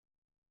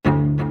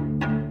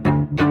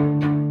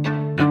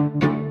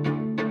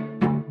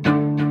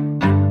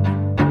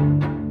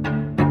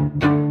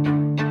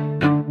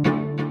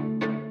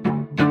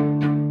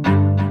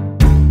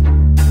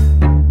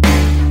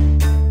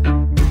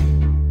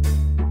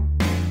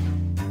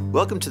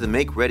Welcome to the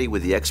Make Ready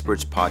with the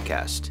Experts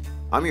podcast.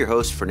 I'm your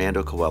host,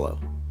 Fernando Coelho.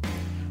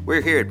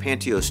 We're here at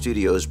Panteo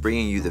Studios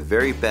bringing you the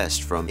very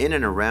best from in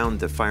and around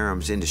the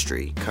firearms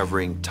industry,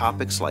 covering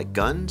topics like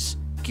guns,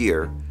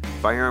 gear,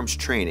 firearms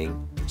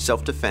training,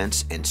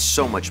 self-defense, and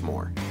so much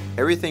more.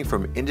 Everything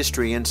from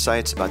industry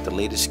insights about the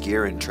latest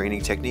gear and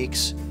training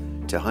techniques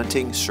to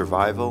hunting,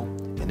 survival,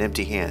 and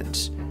empty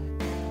hands.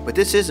 But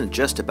this isn't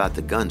just about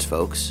the guns,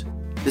 folks.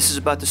 This is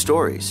about the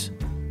stories.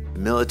 The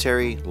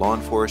military, law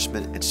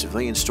enforcement, and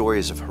civilian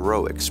stories of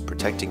heroics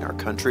protecting our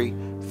country,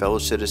 fellow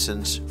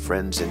citizens,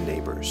 friends, and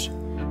neighbors.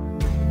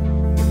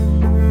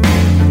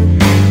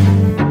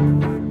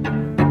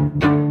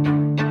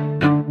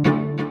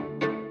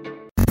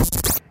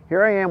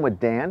 Here I am with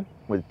Dan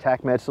with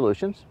TacMed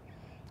Solutions,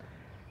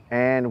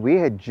 and we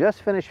had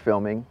just finished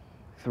filming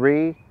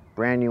 3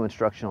 brand new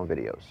instructional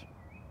videos.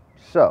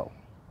 So,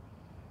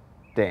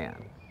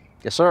 Dan.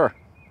 Yes, sir.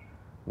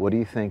 What do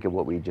you think of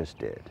what we just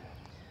did?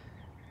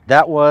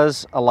 That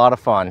was a lot of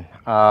fun.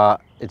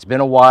 It's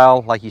been a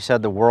while. Like you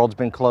said, the world's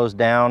been closed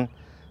down.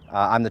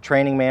 I'm the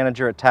training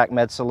manager at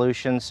TacMed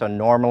Solutions, so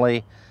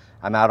normally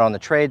I'm out on the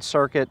trade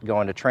circuit,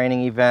 going to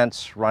training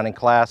events, running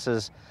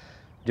classes,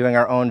 doing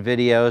our own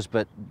videos,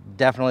 but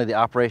definitely the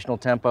operational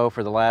tempo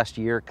for the last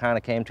year kind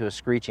of came to a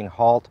screeching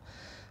halt.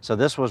 So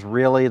this was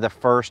really the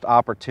first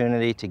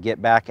opportunity to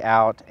get back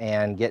out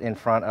and get in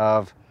front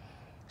of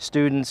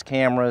students,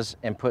 cameras,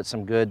 and put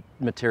some good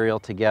material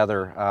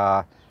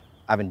together.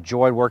 I've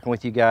enjoyed working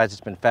with you guys.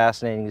 It's been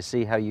fascinating to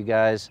see how you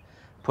guys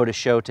put a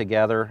show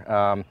together.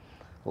 A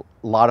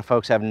lot of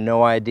folks have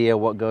no idea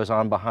what goes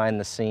on behind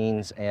the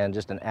scenes, and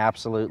just an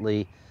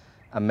absolutely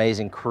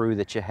amazing crew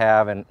that you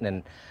have.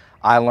 And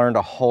I learned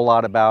a whole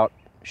lot about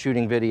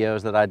shooting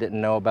videos that I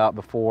didn't know about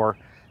before,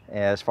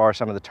 as far as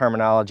some of the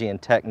terminology and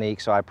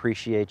techniques. So I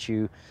appreciate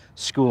you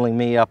schooling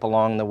me up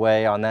along the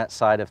way on that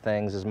side of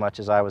things as much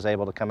as I was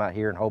able to come out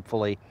here and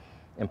hopefully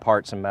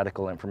impart some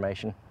medical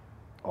information.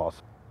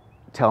 Awesome.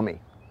 Tell me,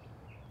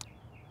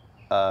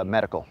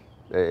 medical.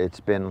 It's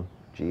been,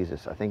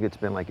 Jesus, I think it's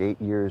been like 8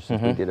 years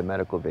since we did a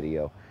medical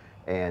video,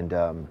 and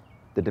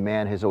the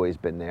demand has always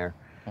been there.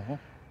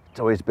 It's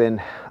always been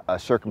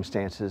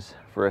circumstances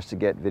for us to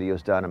get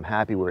videos done. I'm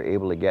happy we're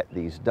able to get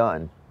these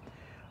done.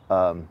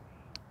 Tell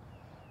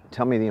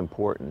me the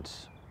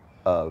importance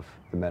of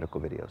the medical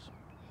videos.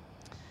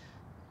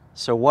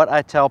 So what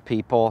I tell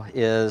people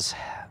is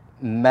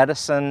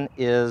medicine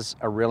is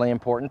a really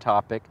important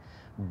topic,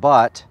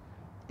 but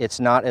it's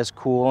not as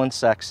cool and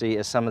sexy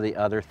as some of the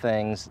other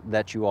things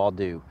that you all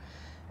do.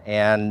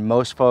 And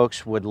most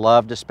folks would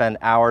love to spend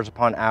hours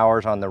upon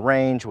hours on the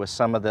range with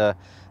some of the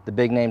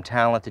big name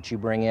talent that you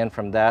bring in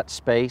from that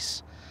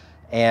space.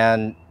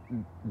 And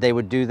they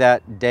would do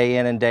that day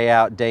in and day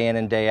out, day in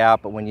and day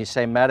out. But when you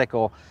say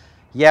medical,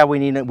 yeah,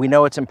 we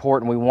know it's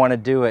important, we want to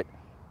do it,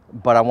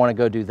 but I want to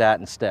go do that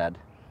instead.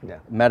 Yeah.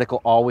 Medical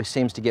always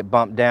seems to get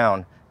bumped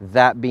down.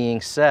 That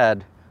being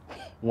said,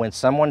 when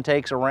someone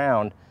takes a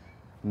round,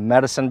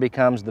 medicine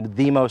becomes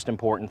the most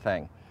important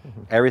thing.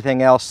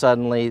 Everything else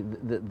suddenly,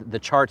 the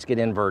charts get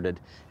inverted,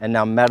 and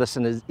now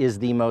medicine is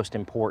the most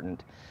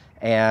important.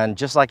 And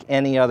just like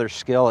any other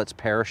skill, it's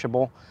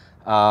perishable.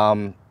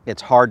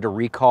 It's hard to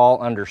recall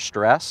under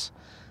stress.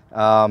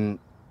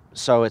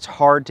 So it's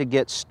hard to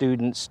get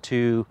students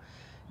to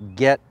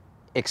get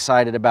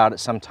excited about it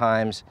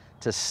sometimes,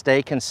 to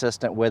stay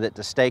consistent with it,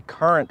 to stay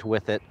current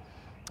with it.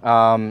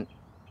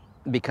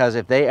 Because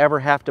if they ever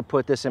have to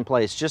put this in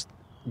place,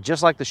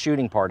 just like the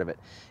shooting part of it,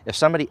 if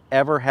somebody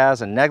ever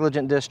has a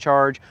negligent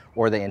discharge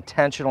or they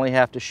intentionally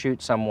have to shoot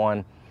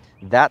someone,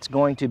 that's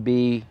going to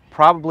be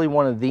probably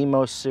one of the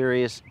most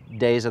serious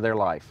days of their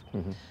life.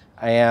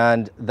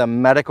 And the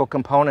medical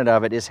component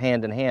of it is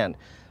hand in hand.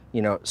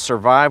 You know,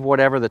 survive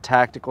whatever the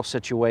tactical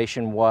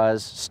situation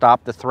was,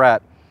 stop the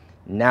threat.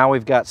 Now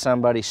we've got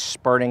somebody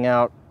spurting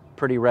out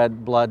pretty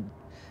red blood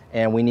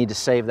and we need to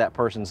save that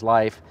person's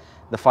life.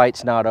 The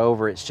fight's not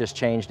over, it's just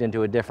changed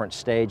into a different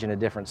stage and a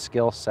different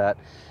skill set.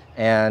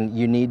 And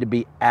you need to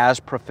be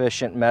as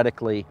proficient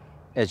medically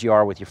as you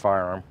are with your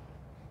firearm.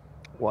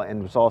 Well,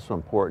 and what's also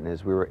important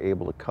is we were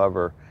able to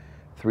cover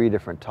 3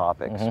 different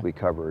topics. We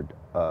covered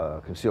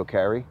concealed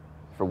carry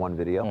for one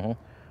video.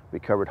 We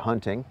covered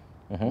hunting,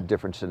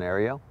 different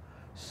scenario.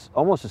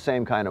 Almost the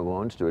same kind of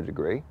wounds to a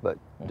degree, but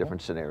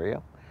different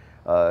scenario.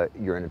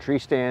 You're in a tree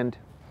stand,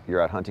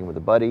 you're out hunting with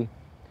a buddy,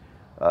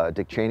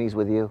 Dick Cheney's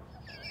with you,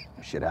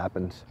 shit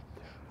happens.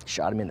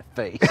 Shot him in the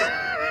face.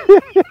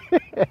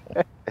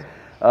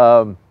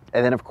 And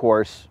then of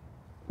course,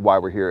 why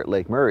we're here at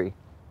Lake Murray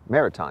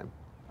Maritime.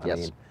 I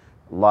mean,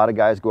 a lot of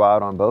guys go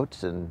out on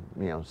boats and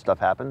stuff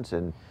happens,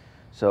 and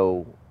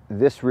so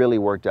this really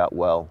worked out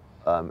well.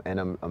 And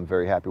I'm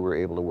very happy we were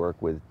able to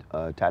work with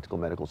Tactical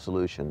Medical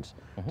Solutions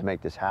to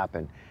make this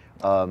happen.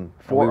 We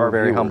were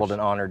very humbled and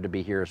honored to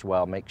be here as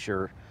well. Make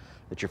sure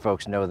that your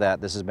folks know that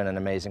this has been an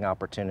amazing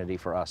opportunity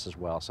for us as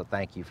well. So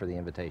thank you for the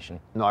invitation.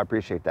 No, I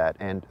appreciate that.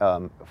 And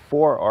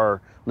for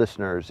our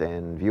listeners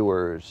and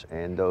viewers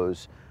and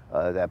those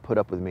that put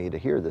up with me to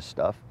hear this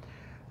stuff,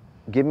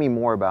 give me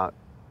more about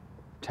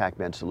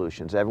TacMed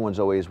Solutions. Everyone's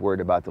always worried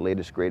about the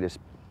latest, greatest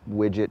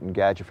widget and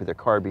gadget for their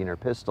carbine or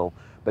pistol,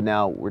 but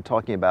now we're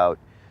talking about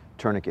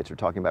tourniquets, we're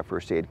talking about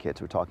first aid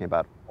kits, we're talking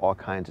about all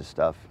kinds of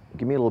stuff.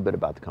 Give me a little bit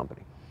about the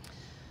company.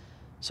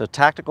 So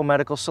Tactical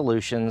Medical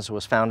Solutions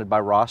was founded by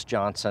Ross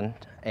Johnson,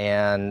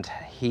 and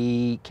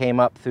he came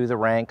up through the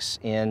ranks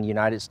in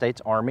United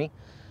States Army,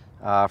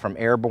 from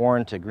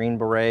airborne to Green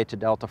Beret to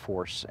Delta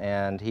Force,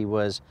 and he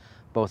was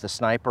both a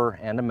sniper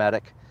and a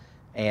medic.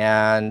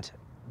 And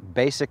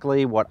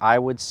basically what I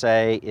would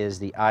say is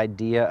the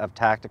idea of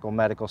Tactical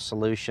Medical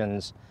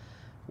Solutions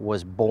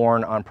was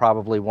born on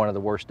probably one of the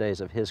worst days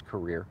of his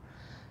career.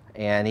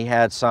 And he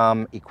had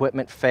some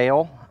equipment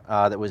fail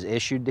that was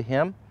issued to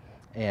him,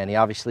 and he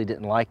obviously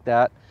didn't like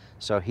that.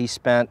 So he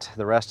spent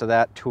the rest of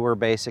that tour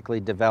basically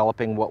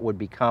developing what would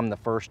become the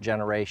first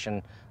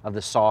generation of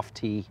the soft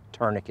T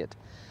tourniquet.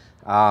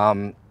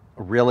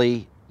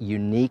 Really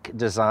unique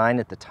design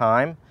at the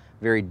time,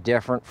 very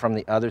different from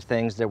the other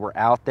things that were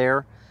out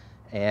there.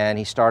 And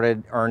he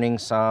started earning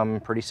some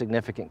pretty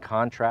significant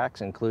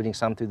contracts, including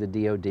some through the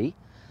DoD,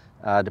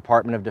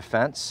 Department of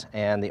Defense,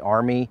 and the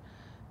Army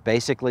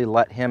basically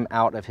let him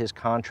out of his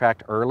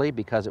contract early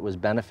because it was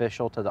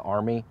beneficial to the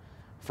Army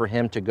for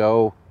him to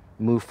go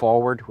move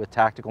forward with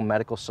Tactical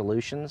Medical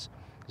Solutions.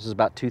 This is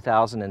about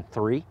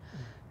 2003,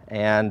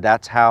 and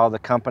that's how the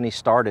company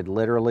started,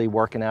 literally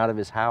working out of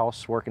his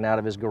house, working out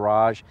of his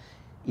garage,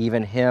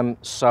 even him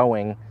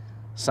sewing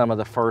some of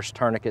the first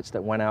tourniquets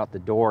that went out the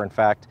door. In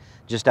fact,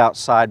 just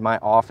outside my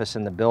office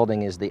in the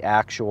building is the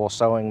actual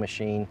sewing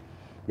machine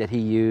that he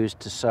used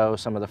to sew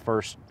some of the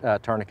first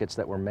tourniquets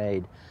that were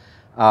made.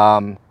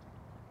 And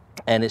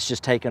it's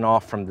just taken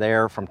off from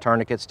there, from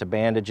tourniquets to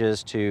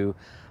bandages to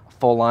a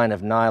full line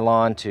of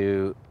nylon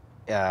to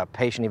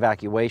patient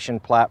evacuation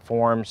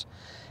platforms.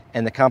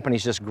 And the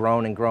company's just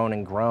grown and grown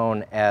and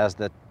grown as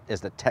the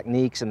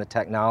techniques and the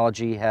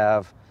technology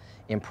have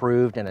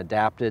improved and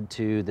adapted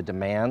to the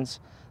demands,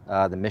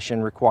 the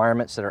mission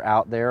requirements that are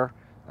out there.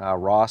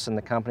 Ross and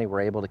the company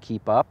were able to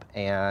keep up,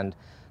 and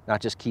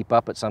not just keep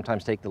up, but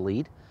sometimes take the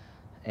lead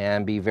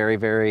and be very,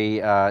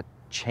 very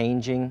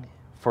changing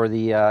for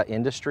the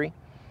industry.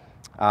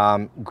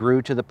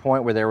 Grew to the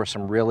point where there were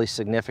some really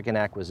significant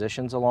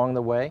acquisitions along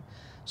the way.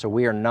 So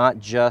we are not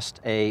just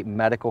a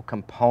medical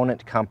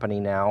component company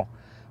now,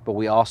 but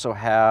we also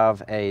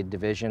have a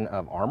division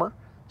of armor.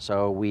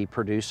 So we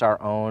produce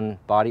our own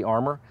body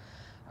armor.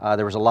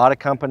 There was a lot of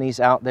companies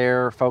out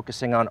there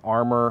focusing on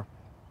armor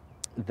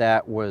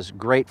that was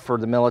great for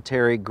the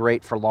military,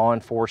 great for law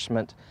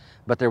enforcement,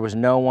 but there was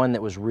no one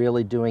that was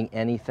really doing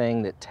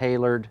anything that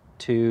tailored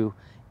to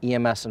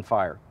EMS and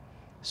fire.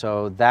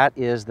 So that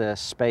is the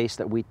space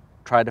that we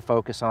try to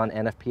focus on,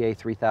 NFPA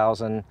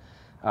 3000,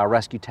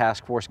 Rescue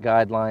Task Force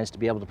guidelines, to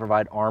be able to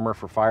provide armor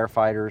for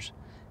firefighters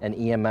and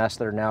EMS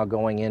that are now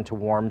going into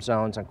warm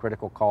zones on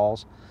critical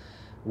calls.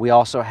 We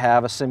also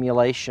have a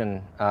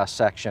simulation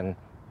section,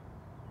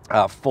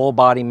 full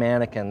body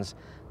mannequins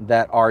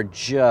that are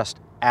just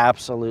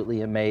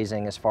absolutely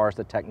amazing as far as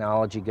the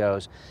technology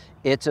goes.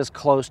 It's as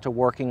close to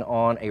working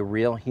on a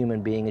real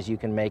human being as you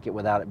can make it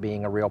without it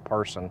being a real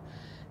person.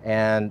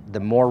 And the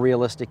more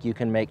realistic you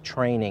can make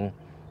training,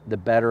 the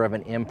better of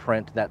an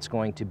imprint that's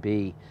going to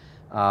be.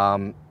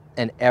 And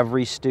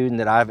every student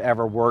that I've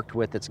ever worked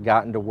with that's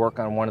gotten to work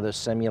on one of those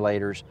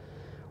simulators,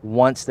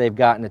 once they've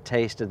gotten a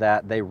taste of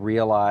that, they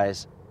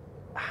realize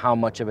how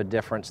much of a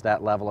difference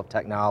that level of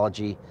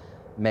technology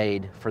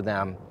made for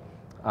them.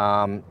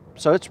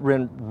 So it's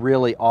been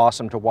really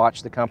awesome to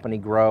watch the company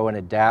grow and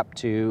adapt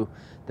to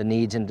the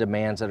needs and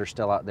demands that are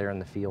still out there in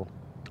the field.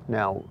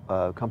 Now,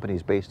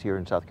 company's based here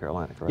in South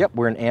Carolina, correct? Yep,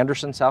 we're in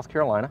Anderson, South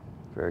Carolina.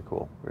 Very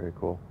cool, very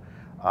cool.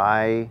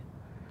 I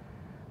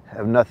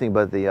have nothing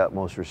but the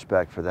utmost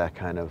respect for that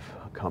kind of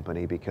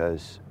company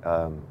because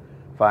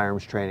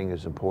firearms training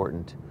is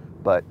important,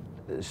 but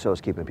so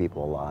is keeping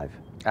people alive.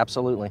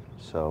 Absolutely.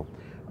 So,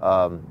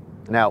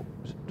 now,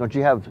 don't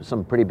you have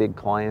some pretty big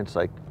clients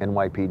like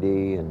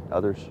NYPD and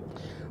others?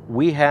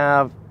 We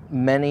have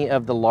many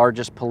of the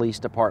largest police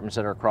departments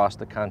that are across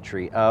the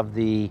country. Of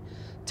the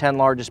 10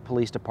 largest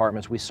police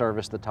departments, we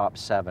service the top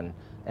 7,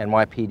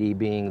 NYPD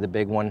being the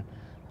big one.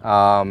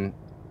 And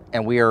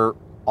we are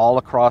all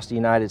across the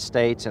United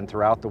States and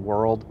throughout the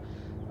world.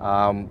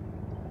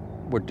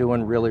 We're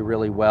doing really,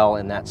 really well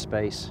in that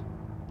space.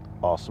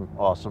 Awesome,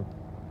 awesome.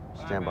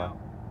 Stand by.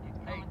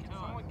 Hey, can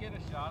someone get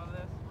a shot of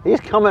this? He's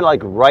coming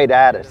like right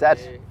at us.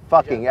 That's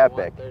fucking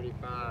epic.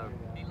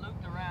 He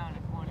looked around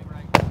and pointed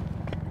right.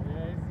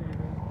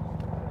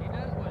 He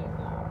knows what he's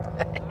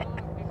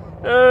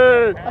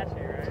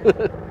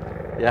doing.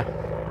 Yeah.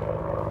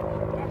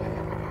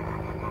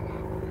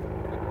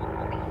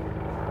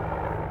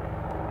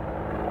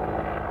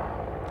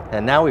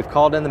 And now we've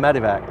called in the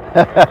medevac.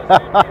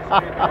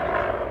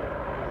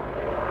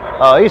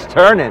 Oh, he's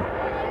turning.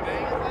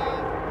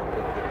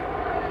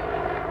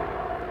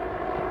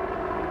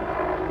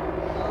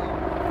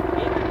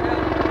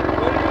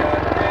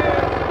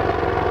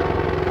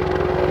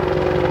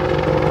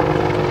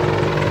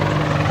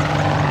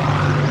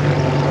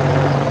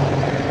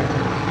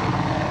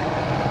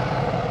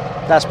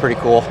 That's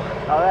pretty cool.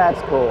 Oh, that's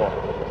cool.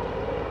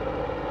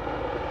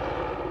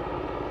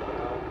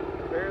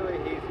 Clearly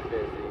he's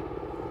busy.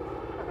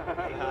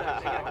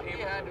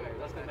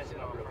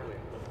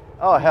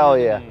 Oh, hell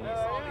yeah. Yeah,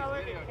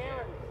 look at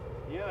cameras.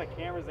 Yeah, the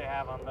cameras they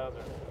have on those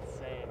are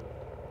insane.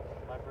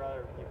 My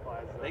brother, he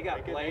flies those. They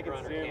got Blade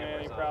Runner zoom in,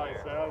 cameras he on probably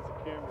there. said, "Oh, it's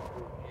a camera."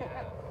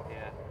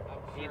 Yeah.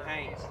 He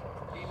Haynes.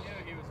 knew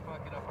he was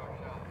fucking up our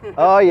shot.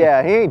 Oh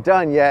yeah, he ain't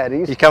done yet.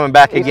 He's coming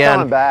back He's again.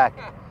 coming back.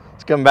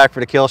 He's coming back for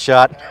the kill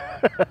shot.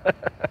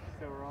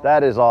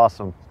 That is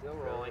awesome. Still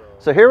rolling.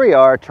 So here we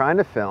are trying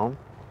to film,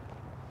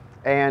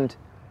 and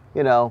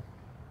you know,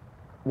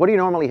 what do you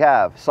normally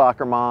have?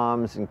 Soccer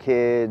moms and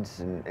kids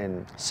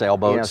and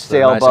Sailboats. you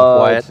know, they're nice and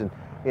quiet. sailboats, and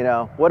you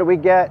know, what do we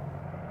get?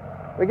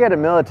 We get a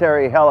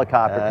military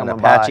helicopter An coming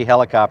Apache by.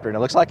 helicopter, and it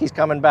looks like he's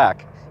coming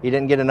back. He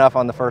didn't get enough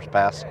on the first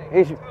pass.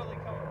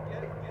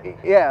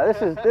 Yeah,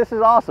 this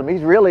is awesome.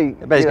 He's really.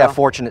 I bet he's you got know,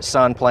 Fortunate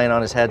Son playing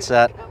on his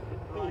headset.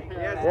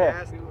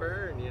 Yeah.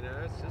 Burn, you know,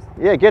 it's just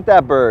Yeah, get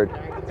that bird.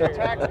 It's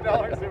tax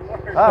dollars at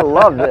work. I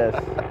love this.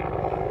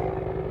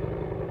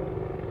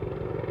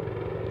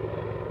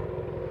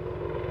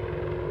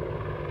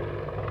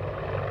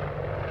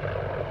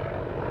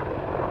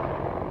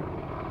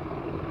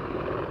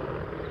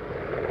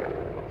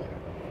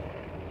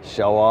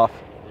 Show off.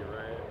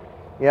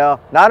 You know,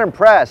 not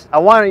impressed. I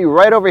wanted you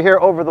right over here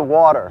over the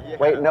water.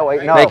 Wait, no.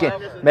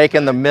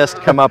 Making the mist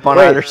come up on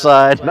Wait. either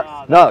side.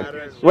 No,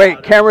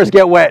 wait, cameras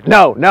get wet.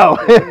 No,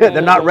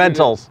 they're not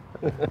rentals.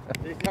 It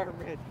doesn't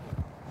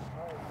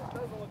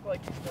look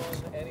like he's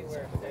going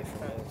anywhere this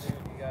time of June.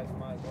 You guys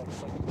might as well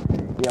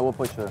put Yeah, we'll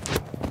push the, it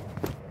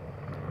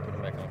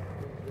back on.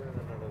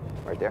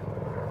 right there.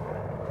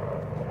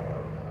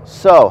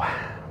 So,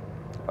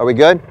 are we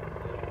good?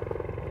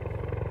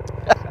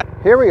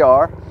 Here we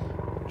are,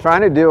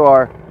 trying to do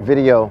our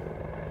video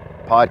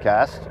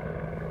podcast,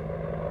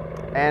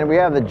 and we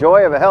have the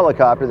joy of a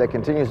helicopter that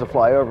continues to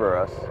fly over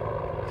us,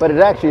 but it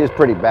actually is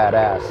pretty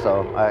badass,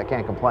 so I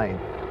can't complain.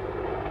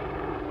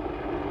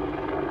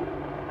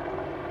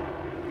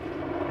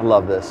 I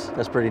love this.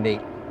 That's pretty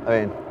neat. I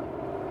mean,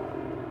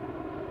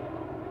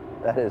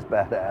 that is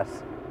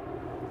badass.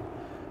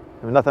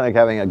 There's nothing like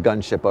having a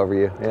gunship over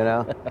you, you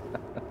know?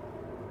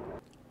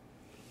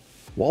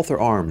 Walther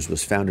Arms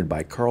was founded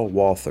by Carl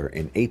Walther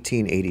in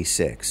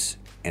 1886,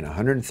 and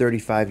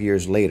 135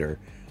 years later,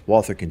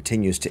 Walther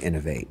continues to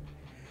innovate.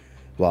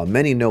 While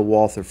many know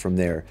Walther from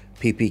their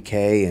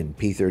PPK and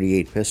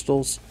P38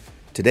 pistols,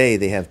 today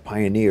they have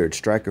pioneered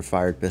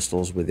striker-fired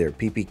pistols with their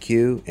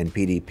PPQ and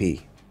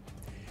PDP.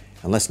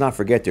 And let's not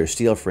forget their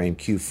steel frame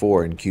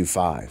Q4 and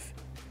Q5.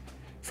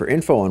 For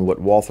info on what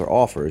Walther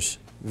offers,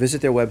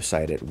 visit their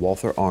website at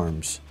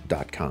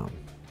waltherarms.com.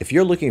 If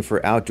you're looking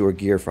for outdoor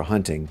gear for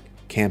hunting,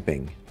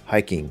 camping,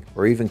 hiking,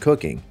 or even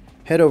cooking,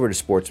 head over to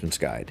Sportsman's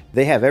Guide.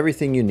 They have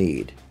everything you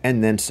need,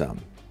 and then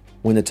some.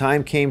 When the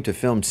time came to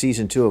film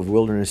Season 2 of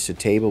Wilderness to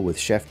Table with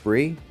Chef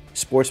Bree,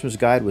 Sportsman's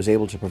Guide was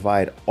able to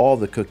provide all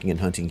the cooking and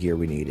hunting gear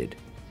we needed.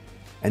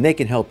 And they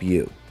can help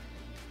you.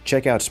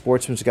 Check out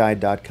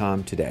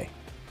sportsmansguide.com today.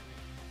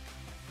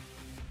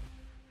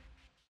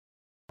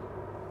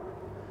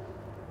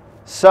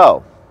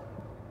 So,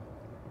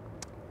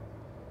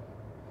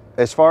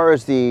 as far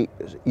as you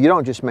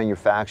don't just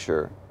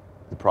manufacture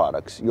the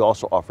products, you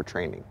also offer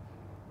training.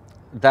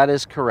 That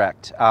is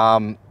correct.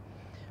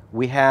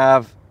 We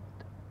have,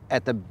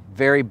 at the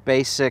very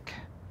basic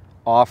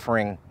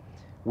offering,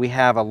 we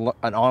have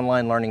an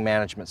online learning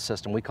management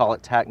system. We call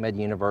it TACMed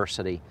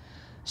University.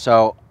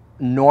 So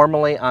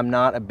normally I'm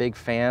not a big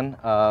fan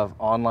of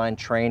online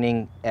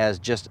training as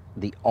just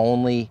the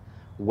only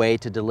way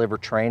to deliver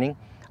training.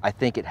 I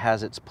think it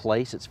has its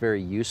place. It's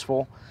very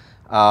useful.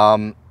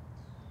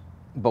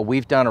 But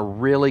we've done a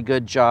really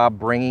good job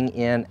bringing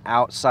in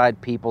outside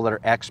people that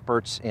are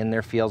experts in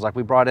their fields. Like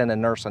we brought in a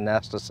nurse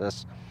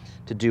anesthetist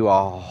to do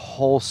a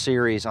whole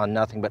series on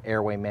nothing but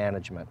airway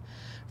management.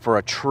 For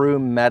a true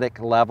medic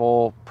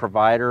level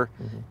provider,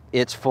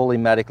 it's fully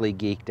medically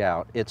geeked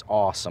out. It's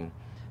awesome.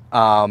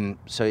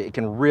 So it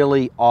can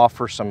really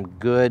offer some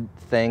good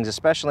things,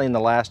 especially in the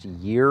last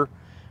year.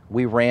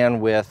 We ran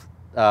with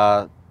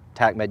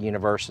TACMed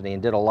University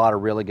and did a lot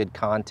of really good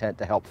content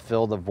to help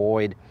fill the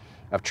void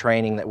of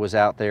training that was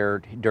out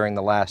there during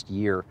the last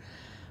year.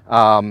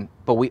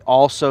 But we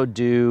also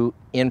do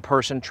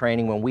in-person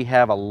training when we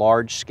have a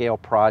large-scale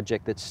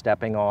project that's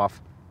stepping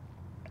off.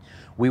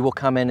 We will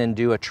come in and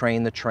do a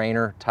train the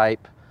trainer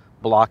type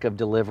block of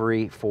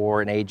delivery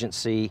for an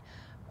agency.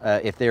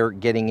 If they're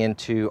getting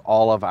into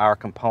all of our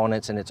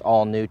components and it's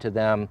all new to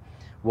them,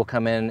 we'll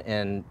come in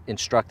and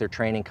instruct their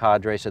training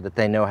cadre so that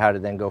they know how to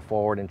then go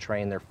forward and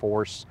train their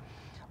force.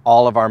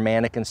 All of our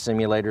mannequin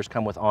simulators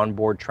come with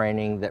onboard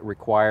training that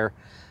require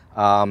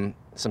some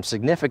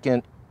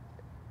significant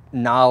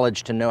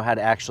knowledge to know how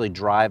to actually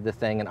drive the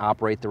thing and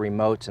operate the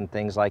remotes and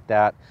things like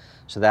that.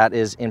 So that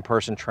is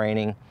in-person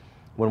training.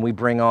 When we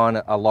bring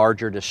on a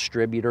larger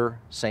distributor,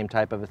 same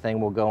type of a thing,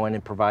 we'll go in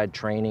and provide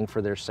training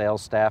for their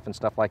sales staff and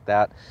stuff like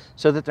that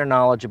so that they're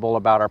knowledgeable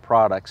about our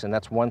products. And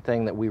that's one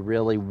thing that we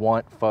really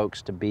want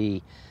folks to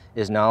be,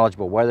 is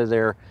knowledgeable, whether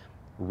they're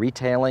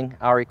retailing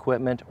our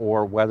equipment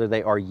or whether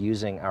they are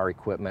using our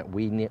equipment.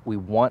 We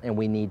want and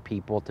we need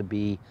people to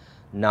be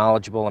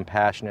knowledgeable and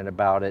passionate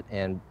about it,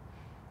 and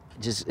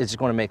it's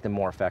going to make them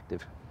more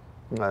effective.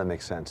 No, that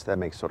makes sense. That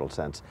makes total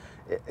sense.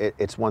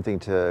 It's one thing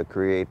to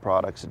create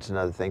products. It's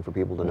another thing for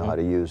people to know how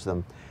to use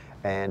them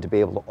and to be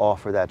able to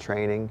offer that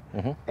training.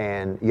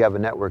 And you have a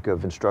network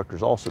of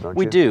instructors also, don't you?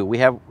 We do. We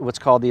have what's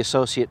called the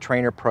Associate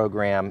Trainer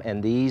Program,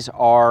 and these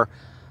are,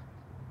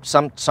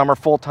 some are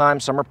full-time,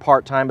 some are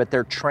part-time, but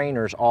they're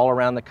trainers all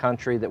around the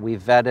country that we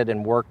vetted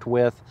and worked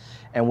with,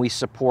 and we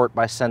support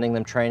by sending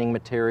them training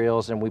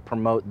materials, and we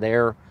promote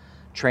their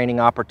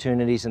training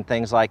opportunities and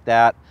things like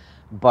that.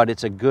 But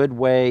it's a good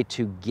way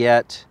to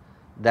get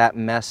that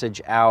message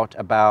out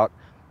about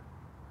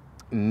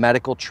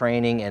medical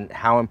training and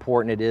how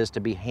important it is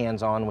to be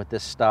hands-on with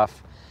this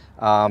stuff.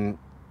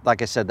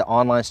 Like I said, the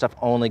online stuff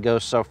only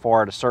goes so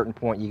far. At a certain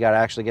point, you got to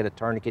actually get a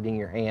tourniquet in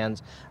your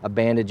hands, a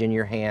bandage in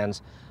your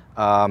hands,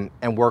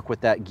 and work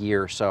with that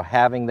gear. So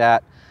having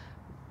that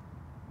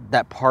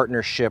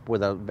partnership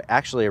with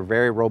actually a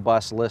very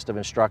robust list of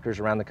instructors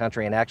around the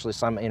country, and actually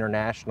some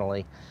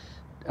internationally,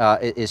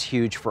 is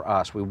huge for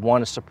us. We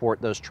want to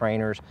support those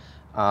trainers,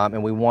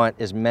 and we want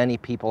as many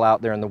people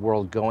out there in the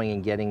world going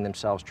and getting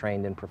themselves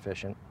trained and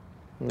proficient.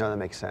 No, that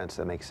makes sense.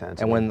 That makes sense.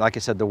 And when, like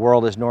I said, the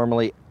world is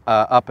normally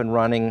up and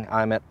running,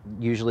 I'm at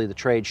usually the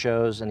trade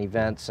shows and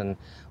events and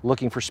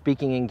looking for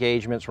speaking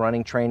engagements,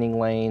 running training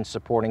lanes,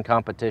 supporting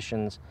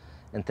competitions,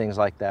 and things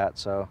like that.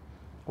 So,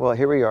 well,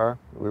 here we are.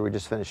 We were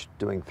just finished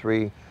doing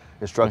 3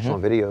 instructional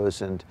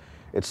videos, and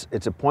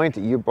it's a point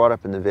that you brought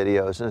up in the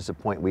videos, and it's a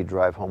point we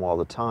drive home all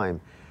the time.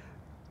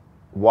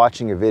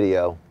 Watching a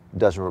video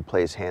doesn't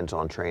replace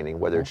hands-on training,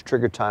 whether it's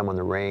trigger time on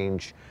the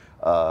range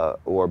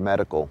or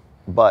medical.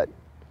 But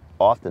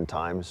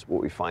oftentimes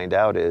what we find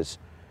out is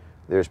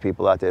there's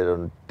people out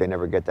there they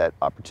never get that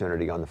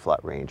opportunity on the flat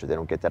range, or they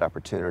don't get that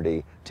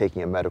opportunity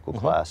taking a medical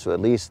class. So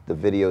at least the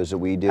videos that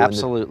we do,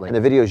 absolutely, and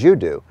the videos you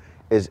do,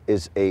 is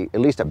at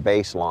least a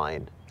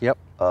baseline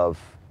of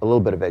a little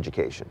bit of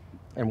education.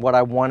 And what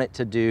I want it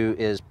to do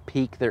is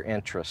pique their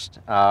interest,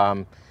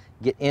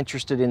 get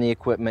interested in the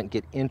equipment,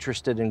 get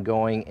interested in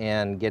going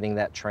and getting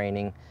that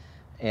training.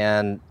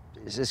 And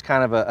this is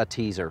kind of a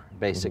teaser,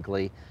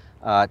 basically,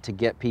 to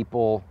get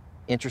people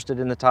interested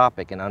in the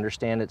topic and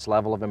understand its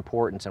level of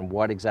importance and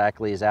what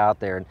exactly is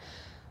out there.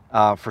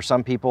 And for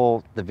some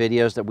people, the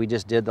videos that we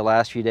just did the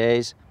last few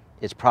days,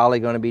 it's probably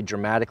going to be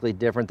dramatically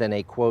different than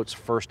a quotes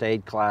first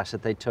aid class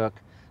that they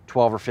took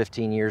 12 or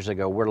 15 years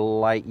ago. We're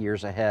light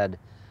years ahead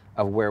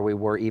of where we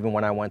were even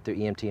when I went through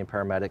EMT and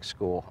paramedic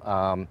school.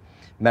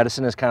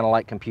 Medicine is kind of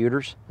like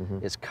computers.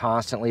 It's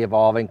constantly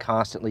evolving,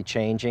 constantly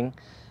changing.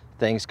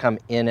 Things come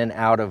in and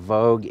out of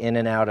vogue, in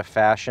and out of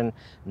fashion.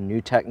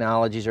 New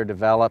technologies are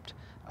developed.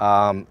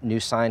 New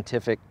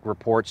scientific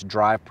reports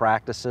drive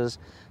practices.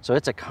 So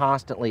it's a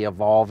constantly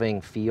evolving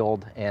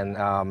field,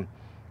 and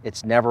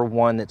it's never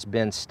one that's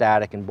been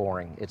static and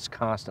boring. It's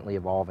constantly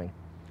evolving.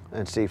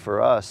 And see,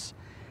 for us,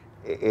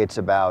 it's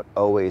about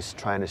always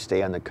trying to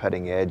stay on the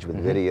cutting edge with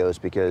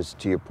videos, because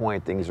to your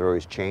point, things are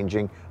always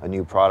changing. A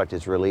new product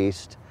is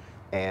released,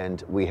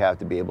 and we have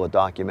to be able to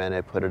document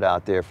it, put it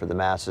out there for the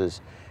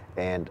masses.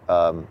 And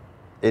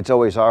it's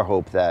always our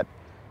hope that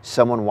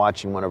someone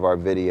watching one of our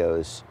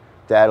videos,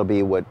 that'll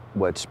be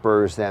what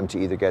spurs them to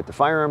either get the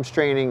firearms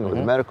training or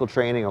the medical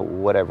training or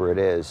whatever it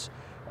is.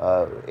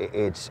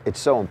 It's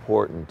so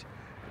important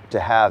to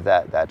have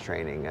that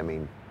training. I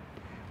mean,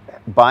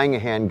 buying a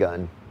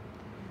handgun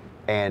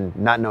and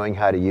not knowing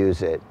how to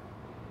use it,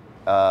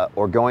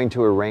 or going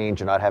to a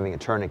range and not having a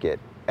tourniquet.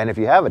 And if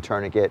you have a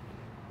tourniquet,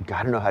 you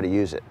gotta know how to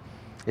use it.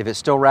 If it's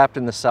still wrapped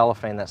in the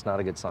cellophane, that's not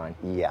a good sign.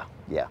 Yeah.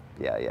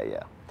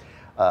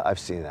 I've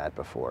seen that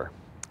before.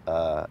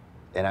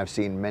 And I've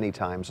seen many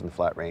times on the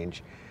flat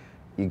range,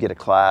 you get a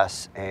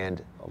class,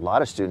 and a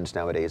lot of students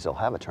nowadays, they'll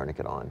have a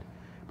tourniquet on.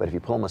 But if you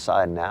pull them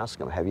aside and ask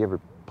them, have you ever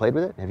played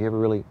with it? Have you ever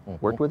really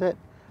worked with it?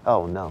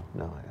 Oh, no,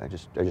 I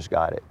just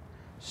got it.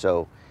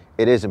 So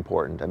it is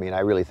important. I mean, I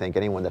really think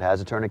anyone that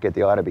has a tourniquet,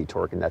 they ought to be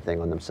torquing that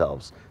thing on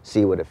themselves,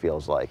 see what it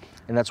feels like.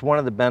 And that's one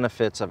of the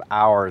benefits of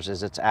ours,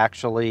 is it's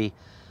actually,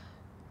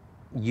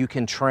 you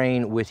can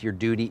train with your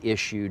duty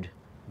issued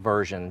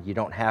version. You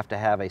don't have to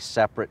have a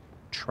separate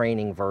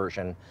training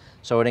version.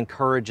 So it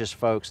encourages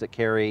folks that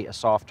carry a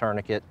soft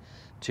tourniquet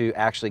to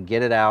actually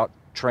get it out,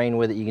 train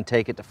with it. You can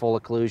take it to full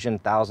occlusion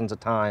thousands of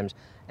times,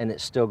 and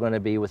it's still going to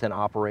be within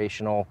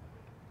operational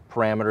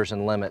parameters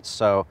and limits.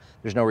 So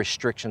there's no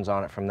restrictions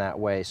on it from that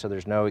way. So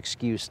there's no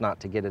excuse not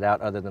to get it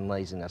out other than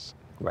laziness.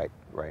 Right,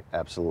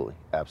 absolutely.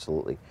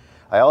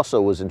 I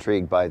also was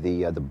intrigued by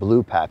the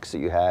blue packs that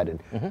you had,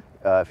 and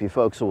if you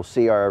folks will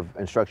see our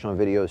instructional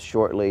videos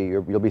shortly,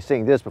 you'll be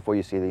seeing this before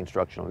you see the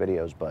instructional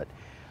videos, but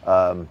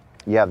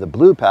you have the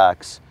blue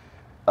packs.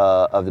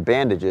 of the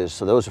bandages,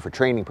 so those are for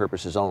training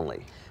purposes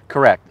only.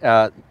 Correct.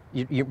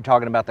 You're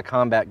talking about the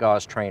combat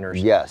gauze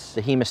trainers. Yes.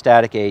 The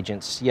hemostatic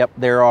agents. Yep,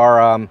 there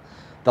are,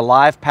 the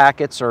live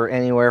packets are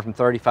anywhere from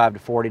 $35 to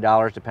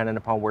 $40 depending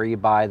upon where you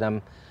buy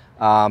them.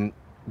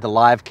 The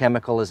live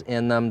chemical is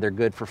in them. They're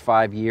good for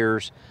 5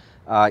 years.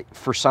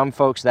 For some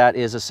folks, that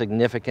is a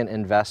significant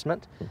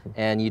investment,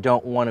 and you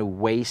don't want to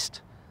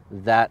waste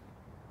that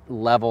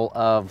level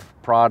of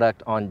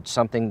product on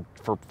something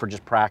for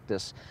just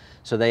practice.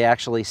 So they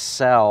actually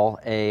sell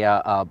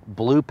a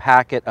blue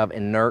packet of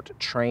inert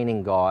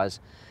training gauze,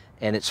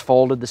 and it's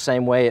folded the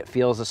same way, it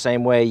feels the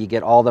same way. You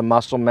get all the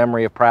muscle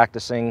memory of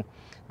practicing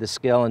the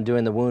skill and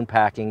doing the wound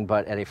packing,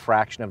 but at a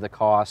fraction of the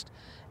cost.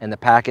 And the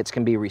packets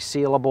can be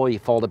resealable. You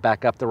fold it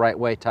back up the right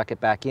way, tuck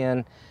it back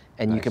in,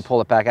 and you can pull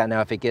it back out.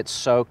 Now, if it gets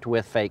soaked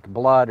with fake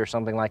blood or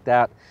something like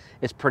that,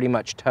 it's pretty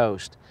much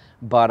toast.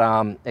 But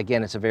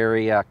again, it's a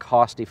very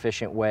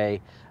cost-efficient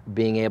way of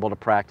being able to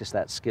practice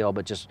that skill.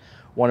 But just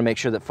want to make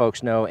sure that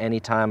folks know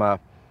anytime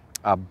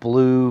a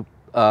blue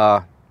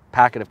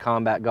packet of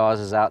combat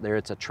gauze is out there,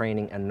 it's a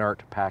training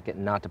inert packet,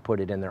 not to put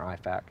it in their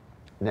IFAK.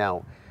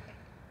 Now,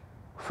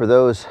 for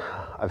those,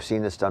 I've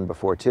seen this done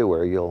before too,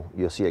 where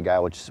you'll see a guy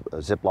with a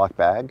Ziploc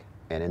bag,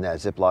 and in that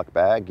Ziploc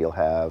bag you'll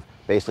have,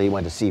 basically he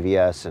went to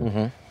CVS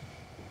and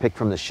picked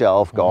from the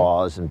shelf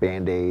gauze and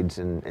Band-Aids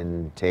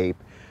and tape.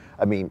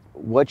 I mean,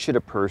 what should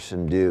a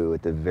person do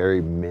at the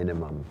very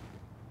minimum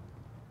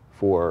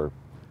for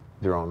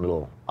their own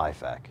little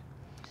IFAK?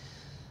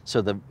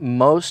 So the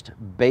most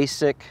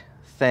basic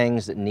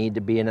things that need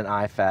to be in an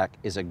IFAK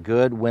is a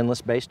good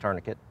windlass-based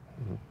tourniquet.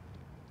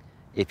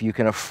 If you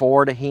can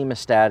afford a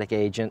hemostatic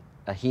agent,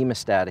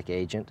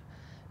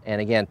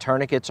 and again,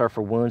 tourniquets are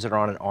for wounds that are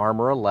on an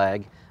arm or a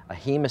leg. A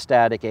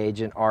hemostatic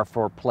agent are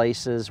for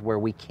places where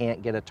we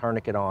can't get a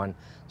tourniquet on.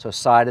 So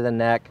side of the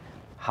neck,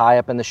 high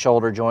up in the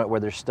shoulder joint where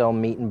there's still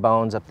meat and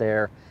bones up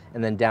there,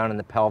 and then down in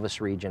the pelvis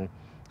region.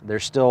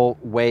 There's still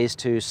ways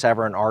to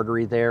sever an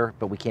artery there,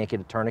 but we can't get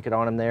a tourniquet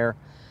on them there.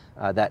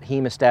 That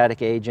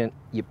hemostatic agent,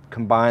 you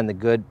combine the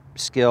good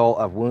skill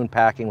of wound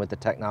packing with the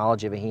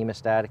technology of a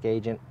hemostatic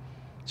agent,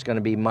 it's going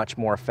to be much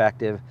more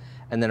effective.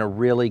 And then a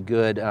really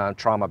good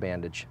trauma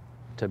bandage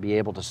to be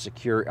able to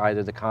secure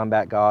either the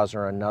combat gauze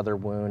or another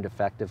wound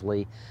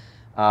effectively.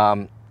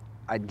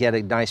 I'd get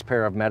a nice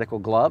pair of medical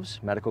gloves,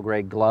 medical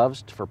grade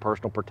gloves for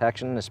personal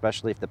protection,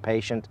 especially if the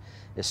patient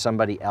is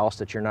somebody else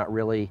that you're not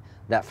really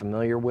that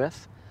familiar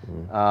with.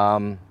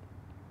 And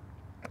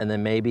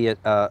then maybe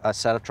a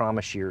set of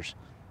trauma shears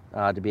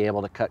to be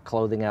able to cut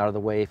clothing out of the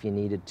way if you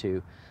needed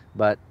to.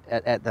 But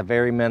at the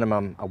very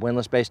minimum, a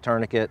windlass-based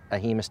tourniquet, a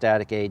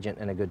hemostatic agent,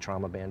 and a good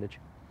trauma bandage.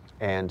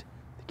 And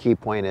the key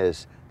point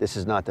is, this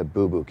is not the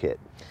boo-boo kit.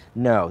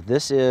 No,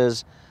 this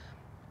is,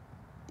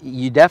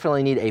 you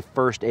definitely need a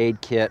first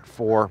aid kit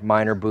for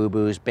minor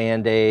boo-boos,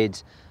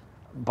 Band-Aids,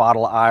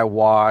 bottle of eye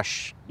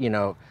wash, you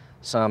know,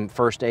 some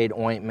first aid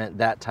ointment,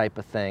 that type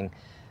of thing.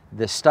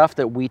 The stuff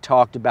that we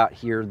talked about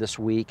here this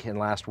week and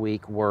last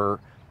week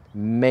were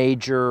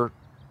major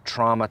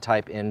trauma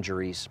type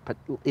injuries, but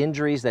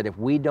injuries that if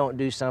we don't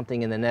do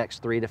something in the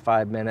next 3 to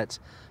 5 minutes,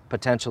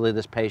 potentially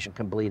this patient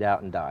can bleed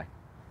out and die.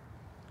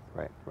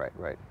 Right.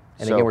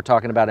 And again, we're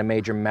talking about a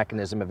major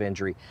mechanism of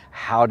injury.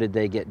 How did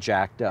they get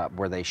jacked up?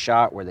 Were they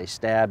shot? Were they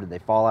stabbed? Did they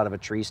fall out of a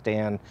tree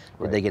stand?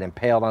 Did they get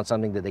impaled on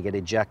something? Did they get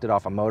ejected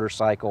off a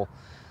motorcycle?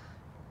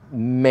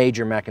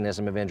 Major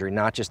mechanism of injury,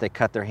 not just they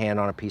cut their hand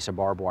on a piece of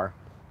barbed wire.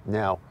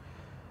 Now,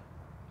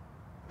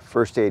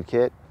 first aid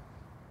kit,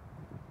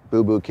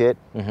 boo-boo kit,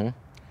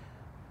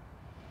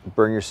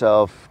 burn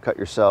yourself, cut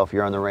yourself,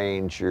 you're on the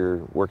range, you're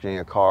working in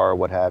a car,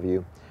 what have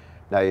you.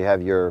 Now you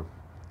have your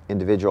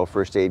individual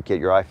first aid kit,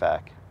 your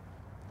IFAK.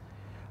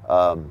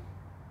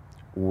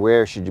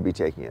 Where should you be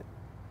taking it?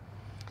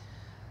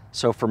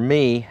 So for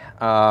me,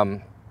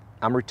 I'm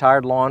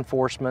retired law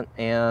enforcement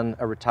and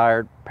a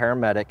retired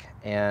paramedic,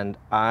 and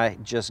I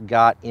just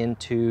got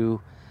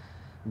into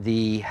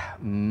the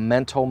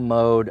mental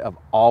mode of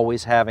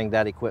always having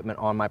that equipment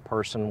on my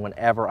person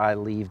whenever I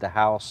leave the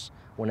house,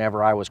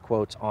 whenever I was,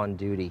 quotes, on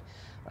duty.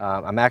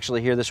 I'm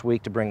actually here this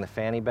week to bring the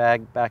fanny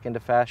bag back into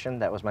fashion.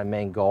 That was my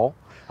main goal.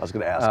 I was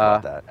going to ask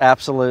about that.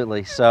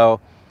 Absolutely. So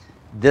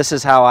this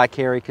is how I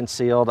carry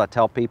concealed. I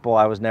tell people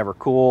I was never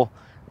cool,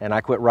 and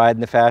I quit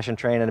riding the fashion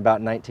train in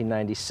about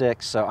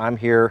 1996, so I'm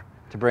here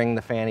to bring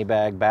the fanny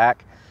bag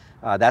back.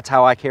 That's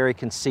how I carry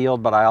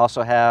concealed, but I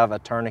also have a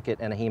tourniquet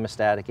and a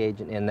hemostatic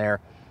agent in there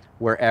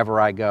wherever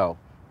I go.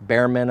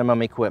 Bare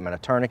minimum equipment, a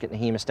tourniquet and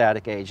a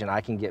hemostatic agent,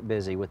 I can get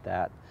busy with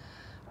that.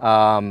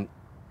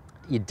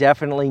 You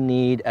definitely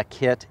need a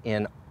kit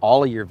in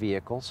all of your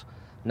vehicles,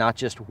 not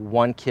just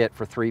one kit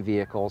for 3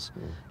 vehicles.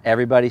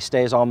 Everybody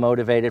stays all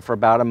motivated for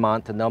about a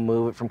month, and they'll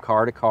move it from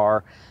car to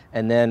car,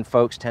 and then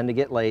folks tend to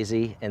get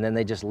lazy, and then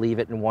they just leave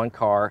it in one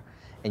car,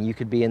 and you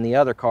could be in the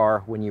other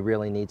car when you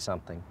really need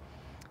something.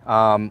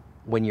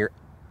 When you're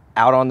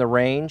out on the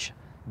range,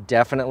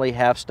 definitely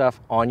have stuff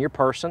on your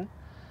person,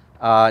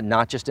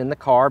 not just in the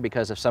car,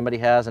 because if somebody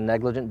has a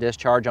negligent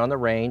discharge on the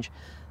range,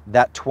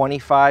 that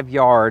 25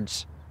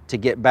 yards to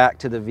get back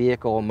to the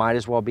vehicle might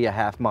as well be a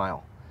half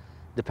mile,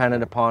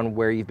 depending upon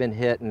where you've been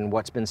hit and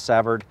what's been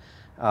severed.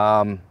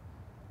 One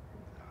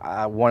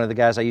of the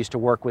guys I used to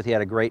work with, he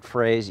had a great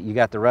phrase: you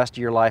got the rest of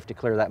your life to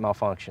clear that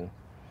malfunction.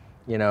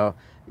 You know,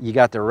 you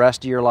got the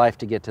rest of your life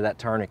to get to that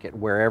tourniquet,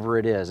 wherever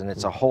it is, and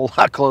it's a whole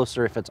lot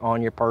closer if it's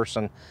on your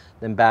person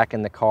than back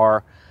in the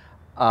car.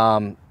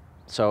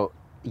 So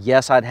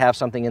yes, I'd have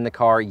something in the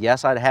car.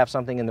 Yes, I'd have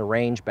something in the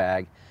range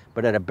bag,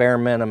 but at a bare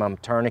minimum,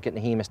 tourniquet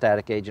and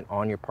hemostatic agent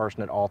on your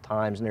person at all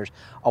times. And there's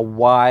a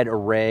wide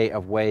array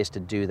of ways to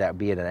do that,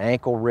 be it an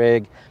ankle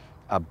rig,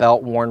 a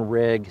belt-worn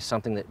rig,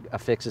 something that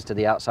affixes to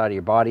the outside of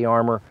your body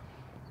armor.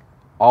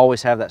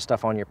 Always have that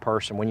stuff on your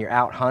person. When you're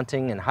out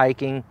hunting and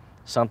hiking,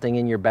 something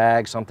in your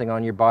bag, something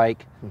on your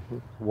bike,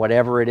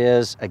 whatever it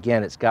is,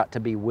 again, it's got to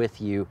be with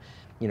you.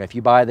 You know, if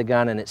you buy the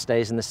gun and it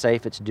stays in the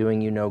safe, it's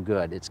doing you no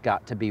good. It's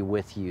got to be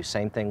with you.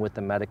 Same thing with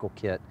the medical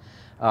kit.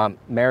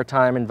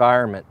 Maritime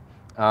environment,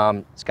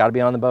 it's got to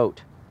be on the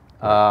boat.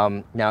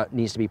 Now it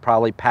needs to be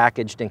probably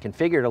packaged and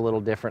configured a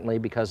little differently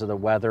because of the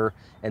weather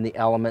and the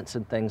elements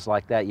and things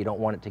like that. You don't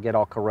want it to get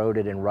all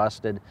corroded and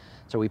rusted.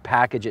 So we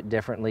package it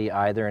differently,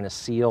 either in a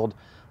sealed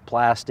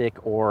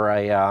plastic or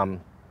a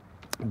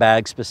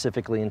bag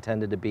specifically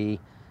intended to be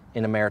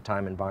in a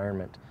maritime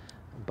environment.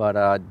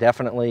 But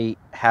definitely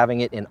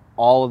having it in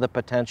all of the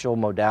potential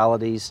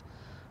modalities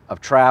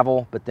of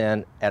travel, but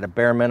then at a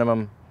bare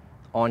minimum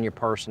on your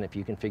person if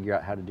you can figure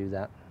out how to do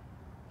that.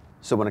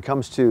 So when it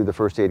comes to the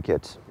first aid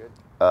kits,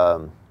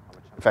 in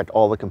fact,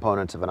 all the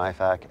components of an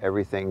IFAK,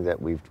 everything that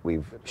we've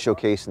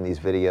showcased in these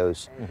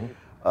videos,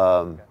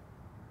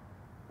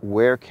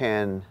 where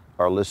can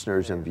our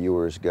listeners and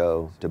viewers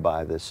go to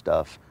buy this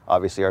stuff?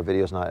 Obviously, our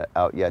video's not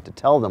out yet to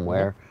tell them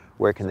where.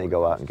 Where can they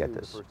go out and get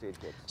this?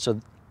 So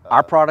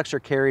our products are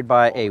carried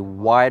by a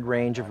wide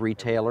range of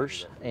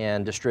retailers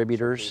and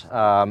distributors,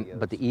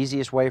 but the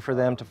easiest way for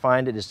them to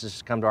find it is to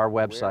just come to our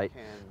website,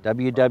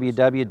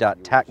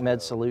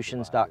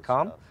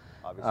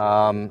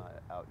 www.tacmedsolutions.com.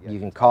 You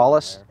can call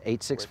us,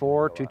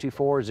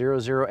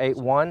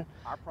 864-224-0081,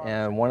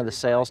 and one of the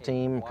sales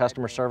team,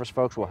 customer service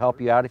folks will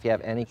help you out if you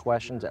have any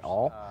questions at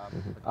all.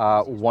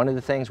 One of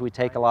the things we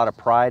take a lot of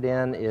pride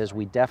in is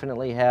we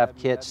definitely have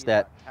kits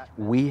that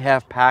we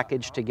have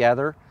packaged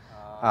together,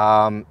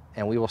 and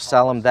we will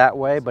sell them that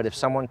way. But if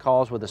someone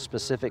calls with a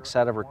specific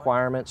set of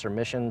requirements or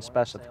mission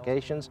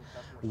specifications,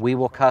 we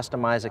will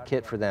customize a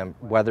kit for them,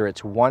 whether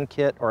it's one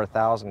kit or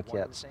 1,000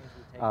 kits.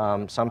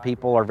 Some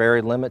people are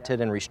very limited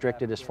and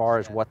restricted as far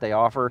as what they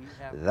offer.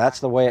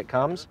 That's the way it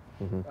comes.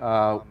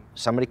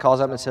 Somebody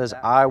calls up and says,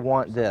 I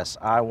want this,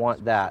 I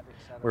want that.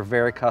 We're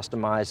very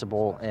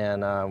customizable,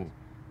 and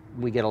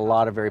we get a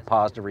lot of very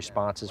positive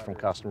responses from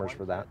customers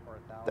for that.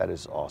 That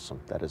is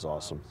awesome. That is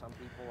awesome.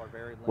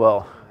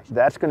 Well,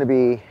 that's going to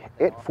be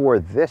it for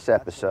this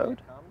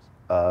episode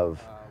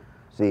of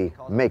the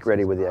Make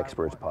Ready with the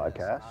Experts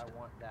podcast.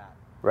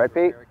 Right,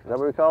 Pete? Is that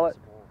what we call it?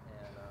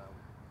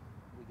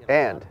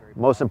 And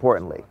most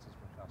importantly,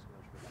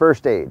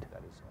 first aid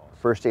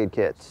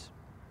kits,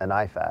 an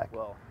IFAK.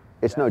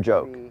 It's no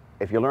joke.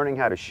 If you're learning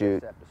how to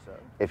shoot,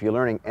 if you're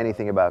learning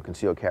anything about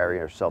concealed carry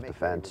or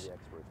self-defense,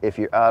 if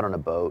you're out on a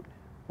boat,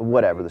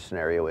 whatever the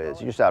scenario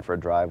is, you're just out for a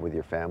drive with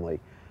your family,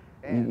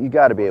 you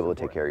got to be able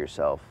to take care of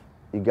yourself.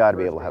 You got to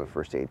be able to have a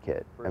first aid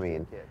kit. I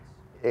mean,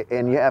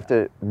 and you have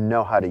to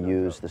know how to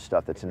use the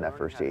stuff that's in that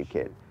first aid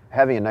kit.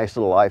 Having a nice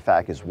little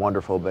IFAK is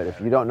wonderful, but if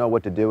you don't know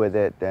what to do with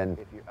it, then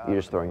you're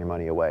just throwing your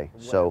money away.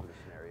 So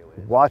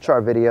watch our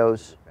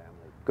videos,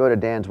 go to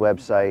Dan's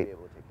website,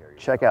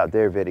 check out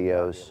their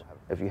videos.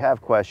 If you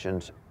have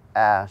questions,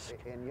 ask,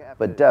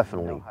 but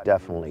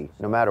definitely,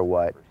 no matter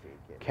what,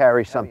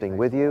 carry something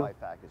with you.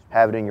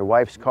 Have it in your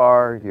wife's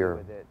car,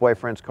 your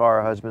boyfriend's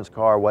car, husband's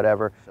car,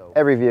 whatever.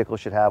 Every vehicle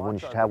should have one. You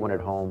should have one at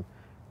home.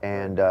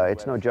 And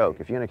it's no joke.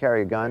 If you're going to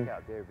carry a gun,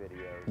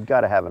 you've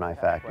got to have an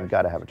IFAK. You've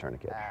got to have a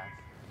tourniquet.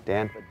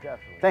 Dan,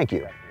 thank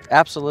you.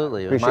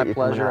 Absolutely. It was Appreciate my you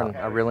coming pleasure, out. and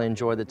I really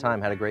enjoyed the time.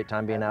 Had a great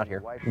time being out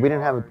here. We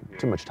didn't have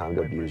too much time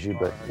to abuse you,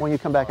 but when you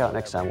come back out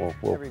next time,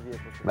 we'll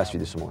mess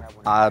with you some more.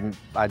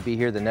 I'd be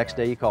here the next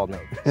day you called me.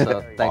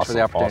 So thanks for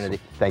the Awesome, opportunity.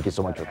 awesome. Thank you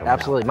so much for coming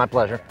Absolutely, my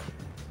pleasure. out.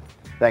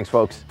 Thanks,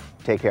 folks.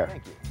 Take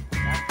care.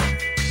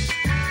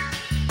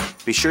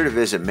 Be sure to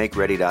visit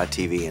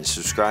MakeReady.tv and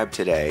subscribe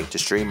today to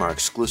stream our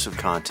exclusive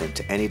content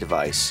to any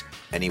device,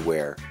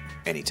 anywhere,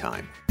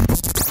 anytime.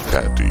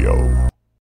 Patio.